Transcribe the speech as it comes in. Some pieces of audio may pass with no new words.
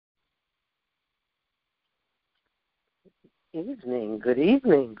evening, good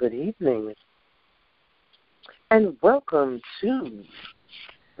evening, good evening, and welcome to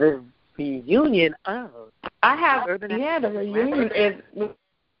the reunion of the reunion is.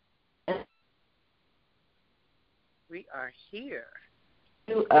 We are here.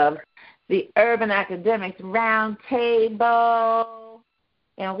 Of the Urban Academics Roundtable,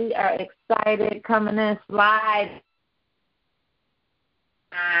 and we are excited coming in slide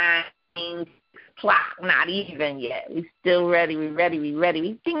 9 o'clock, not even yet. We still ready. We ready. We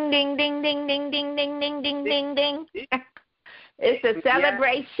ding, ding, ding, ding, ding, ding, ding, ding, ding, ding, ding. It's a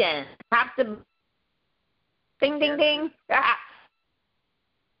celebration. Have to ding, ding, ding.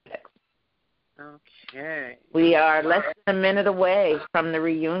 Okay. We are less than a minute away from the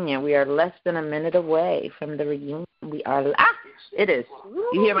reunion. We are less than a minute away from the reunion. We are. It is.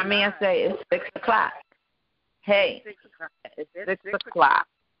 You hear my man say it's 6 o'clock. Hey, it's 6 o'clock.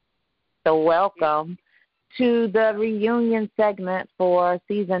 So welcome to the reunion segment for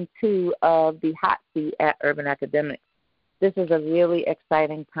Season 2 of the Hot Seat at Urban Academics. This is a really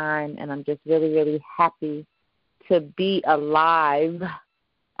exciting time, and I'm just really, really happy to be alive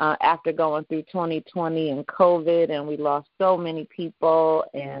after going through 2020 and COVID, and we lost so many people,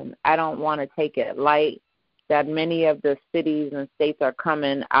 and I don't want to take it light that many of the cities and states are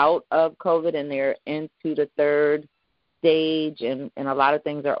coming out of COVID and they're into the third stage, and a lot of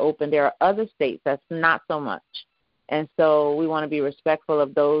things are open. There are other states that's not so much. And so we want to be respectful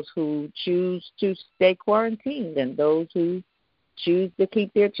of those who choose to stay quarantined and those who choose to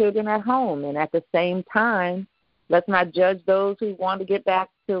keep their children at home. And at the same time, let's not judge those who want to get back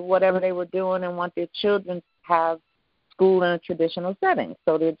to whatever they were doing and want their children to have school in a traditional setting.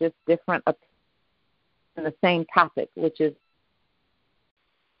 So they're just different in the same topic, which is.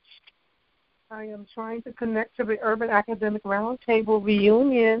 I am trying to connect to the Urban Academic Roundtable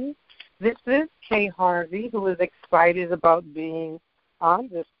reunion. This is Kaye Harvey, who is excited about being on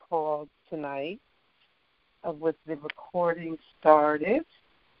this call tonight with the recording started.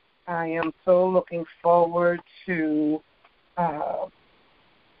 I am so looking forward to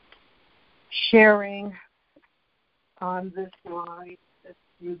sharing on this line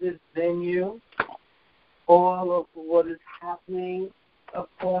through this venue all of what is happening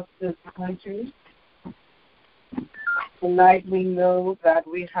across this country. Tonight we know that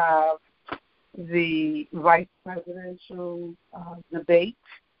we have the vice presidential debate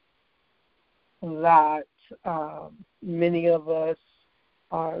that many of us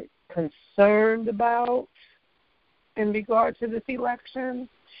are concerned about in regard to this election,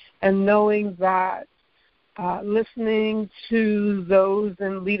 and knowing that listening to those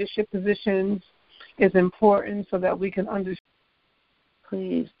in leadership positions is important so that we can understand.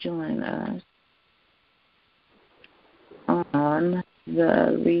 Please join us on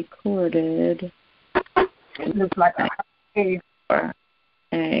the recorded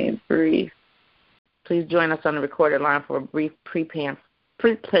Please join us on the recorded line for a brief pre-plan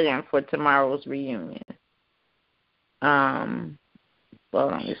for tomorrow's reunion. Well,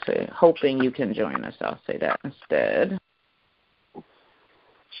 let me say, hoping you can join us. I'll say that instead.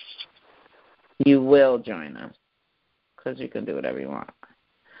 You will join us because you can do whatever you want.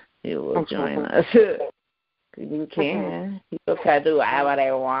 You will join us. You can. People can do whatever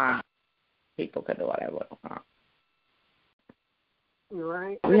they want. People can do whatever they want.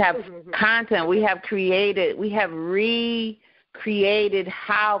 Right. We have content. We have recreated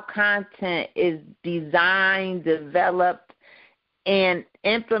how content is designed, developed, and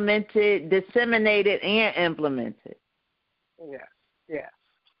implemented, disseminated, and implemented. Yes, yes.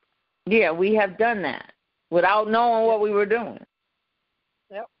 Yeah, we have done that without knowing what we were doing.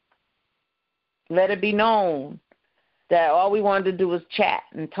 Yep. Let it be known that all we wanted to do was chat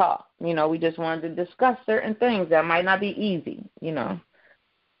and talk. You know, we just wanted to discuss certain things that might not be easy, you know.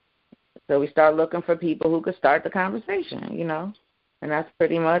 So we started looking for people who could start the conversation, you know. And that's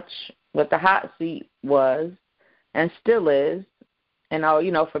pretty much what the hot seat was and still is. And,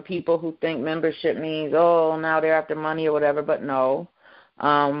 you know, for people who think membership means, oh, now they're after money or whatever, but no.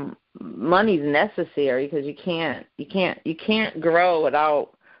 Money's necessary because you can't grow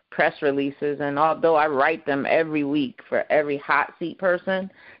without press releases, and although I write them every week for every hot seat person,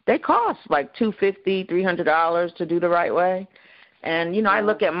 they cost like $250, $300 to do the right way. And, you know, I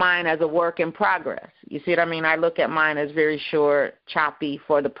look at mine as a work in progress. You see what I mean? I look at mine as very short, choppy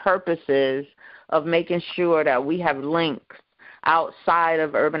for the purposes of making sure that we have links outside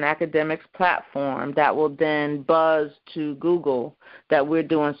of Urban Academics platform that will then buzz to Google that we're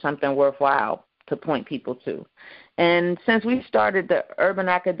doing something worthwhile to point people to. And since we started the Urban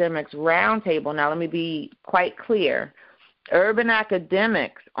Academics Roundtable, now let me be quite clear. Urban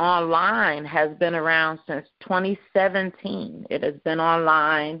Academics online has been around since 2017. It has been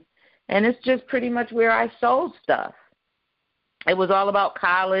online, and it's just pretty much where I sold stuff. It was all about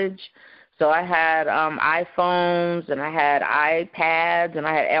college. So I had iPhones, and I had iPads, and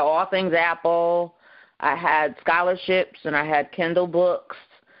I had all things Apple. I had scholarships, and I had Kindle books,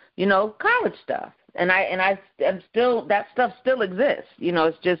 college stuff. And I'm still, that stuff still exists.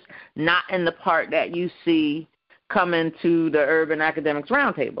 It's just not in the part that you see coming to the Urban Academics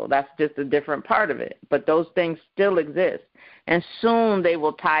Roundtable. That's just a different part of it. But those things still exist. And soon they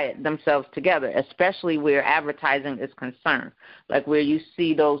will tie it themselves together, especially where advertising is concerned, like where you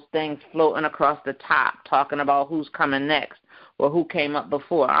see those things floating across the top talking about who's coming next or who came up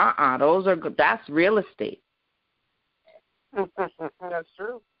before. That's real estate. That's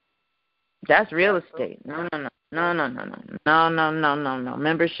true. That's real estate. No.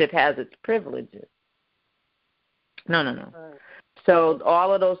 Membership has its privileges. No. Right. So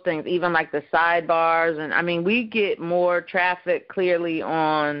all of those things, even like the sidebars, and we get more traffic clearly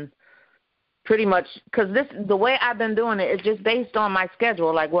on pretty much, because the way I've been doing it is just based on my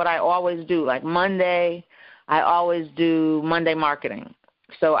schedule, like what I always do. Like Monday, I always do Monday marketing.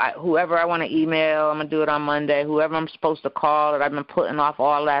 So whoever I want to email, I'm going to do it on Monday. Whoever I'm supposed to call that I've been putting off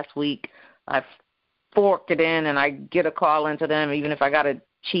all last week, I fork it in and I get a call into them, even if I got to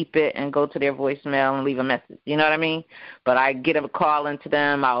cheap it and go to their voicemail and leave a message. You know what I mean? But I get a call into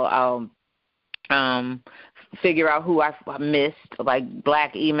them. I'll figure out who I missed, like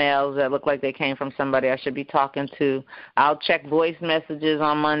black emails that look like they came from somebody I should be talking to. I'll check voice messages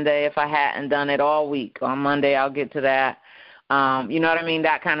on Monday if I hadn't done it all week. On Monday, I'll get to that. You know what I mean?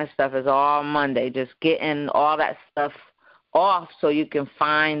 That kind of stuff is all Monday, just getting all that stuff off so you can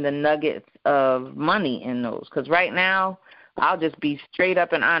find the nuggets of money in those. Because right now, I'll just be straight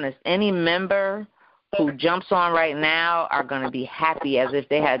up and honest. Any member who jumps on right now are going to be happy as if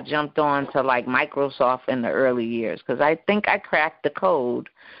they had jumped on to like Microsoft in the early years, because I think I cracked the code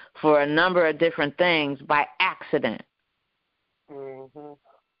for a number of different things by accident. Mm-hmm.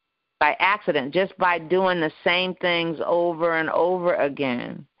 By accident, just by doing the same things over and over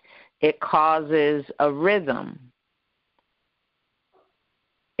again, it causes a rhythm.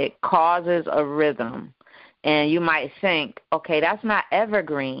 It causes a rhythm. And you might think, okay, that's not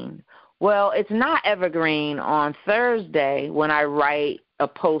evergreen. Well, it's not evergreen on Thursday when I write a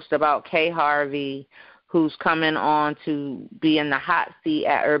post about Kaye Harvey, who's coming on to be in the hot seat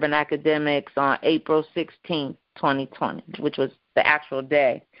at Urban Academics on April 16th, 2020, which was the actual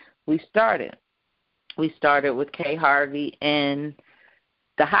day we started. We started with Kaye Harvey in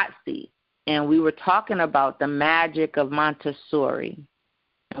the hot seat, and we were talking about the magic of Montessori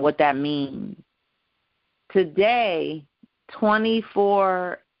and what that means. Today,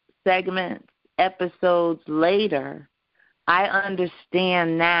 24 segments, episodes later, I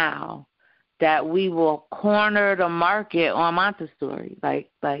understand now that we will corner the market on Montessori. Like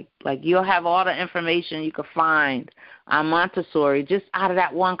you'll have all the information you could find on Montessori just out of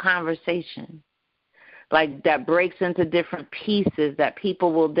that one conversation. Like that breaks into different pieces that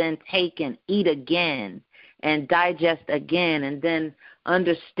people will then take and eat again and digest again, and then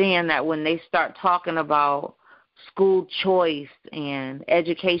understand that when they start talking about school choice and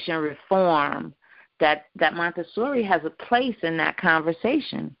education reform, that Montessori has a place in that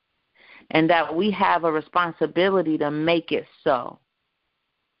conversation, and that we have a responsibility to make it so,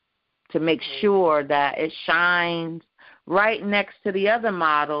 to make sure that it shines right next to the other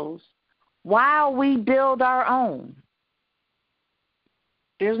models while we build our own.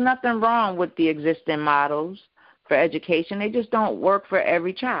 There's nothing wrong with the existing models for education. They just don't work for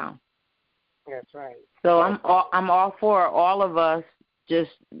every child. That's right. So I'm all for all of us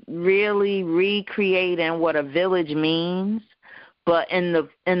just really recreating what a village means, but in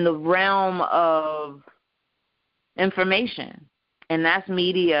the realm of information, and that's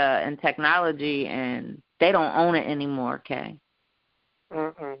media and technology, and they don't own it anymore, Kaye.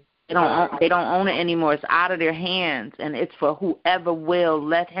 Mm-mm. They don't own it anymore. It's out of their hands, and it's for whoever will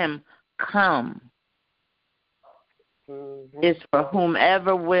let him come. Mm-hmm. It's for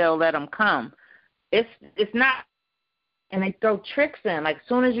whomever will let him come. It's not, and they throw tricks in. Like, as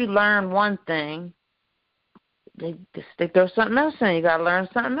soon as you learn one thing, they throw something else in. You got to learn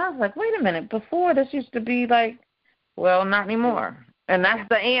something else. Like, wait a minute, before this used to be like, well, not anymore. And that's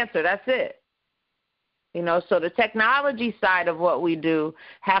the answer. That's it. You know, so the technology side of what we do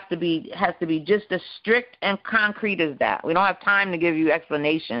has to be just as strict and concrete as that. We don't have time to give you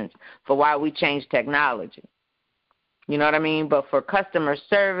explanations for why we changed technology. You know what I mean? But for customer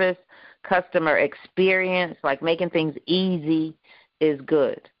service, customer experience, like making things easy is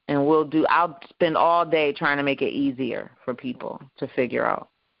good. and I'll spend all day trying to make it easier for people to figure out.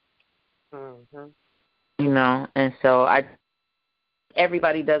 Mm-hmm. You know, and so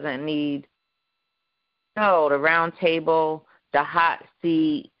everybody doesn't need the round table, the hot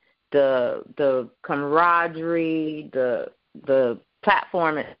seat, the camaraderie, the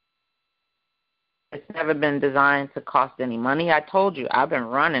platform. It's never been designed to cost any money. I told you, I've been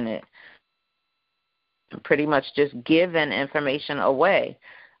running it, pretty much just giving information away,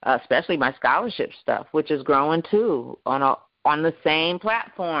 especially my scholarship stuff, which is growing too on the same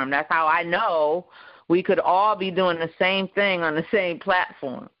platform. That's how I know we could all be doing the same thing on the same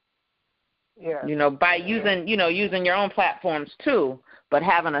platform. Yeah. You know, by using your own platforms too, but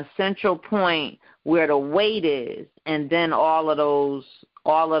having a central point where the weight is, and then all of those,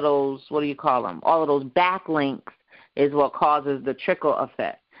 what do you call them? All of those backlinks is what causes the trickle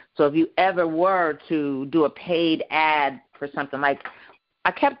effect. So if you ever were to do a paid ad for something, like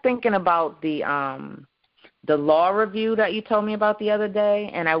I kept thinking about the law review that you told me about the other day,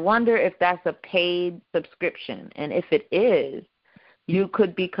 and I wonder if that's a paid subscription, and if it is, you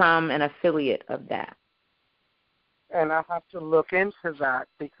could become an affiliate of that. And I have to look into that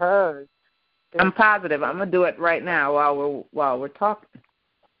because I'm positive. I'm gonna do it right now while we're talking,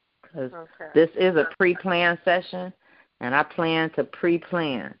 because this is a pre-planned session, and I plan to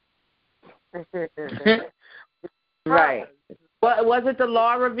pre-plan. Right. What was it? The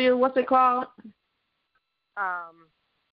law review? What's it called?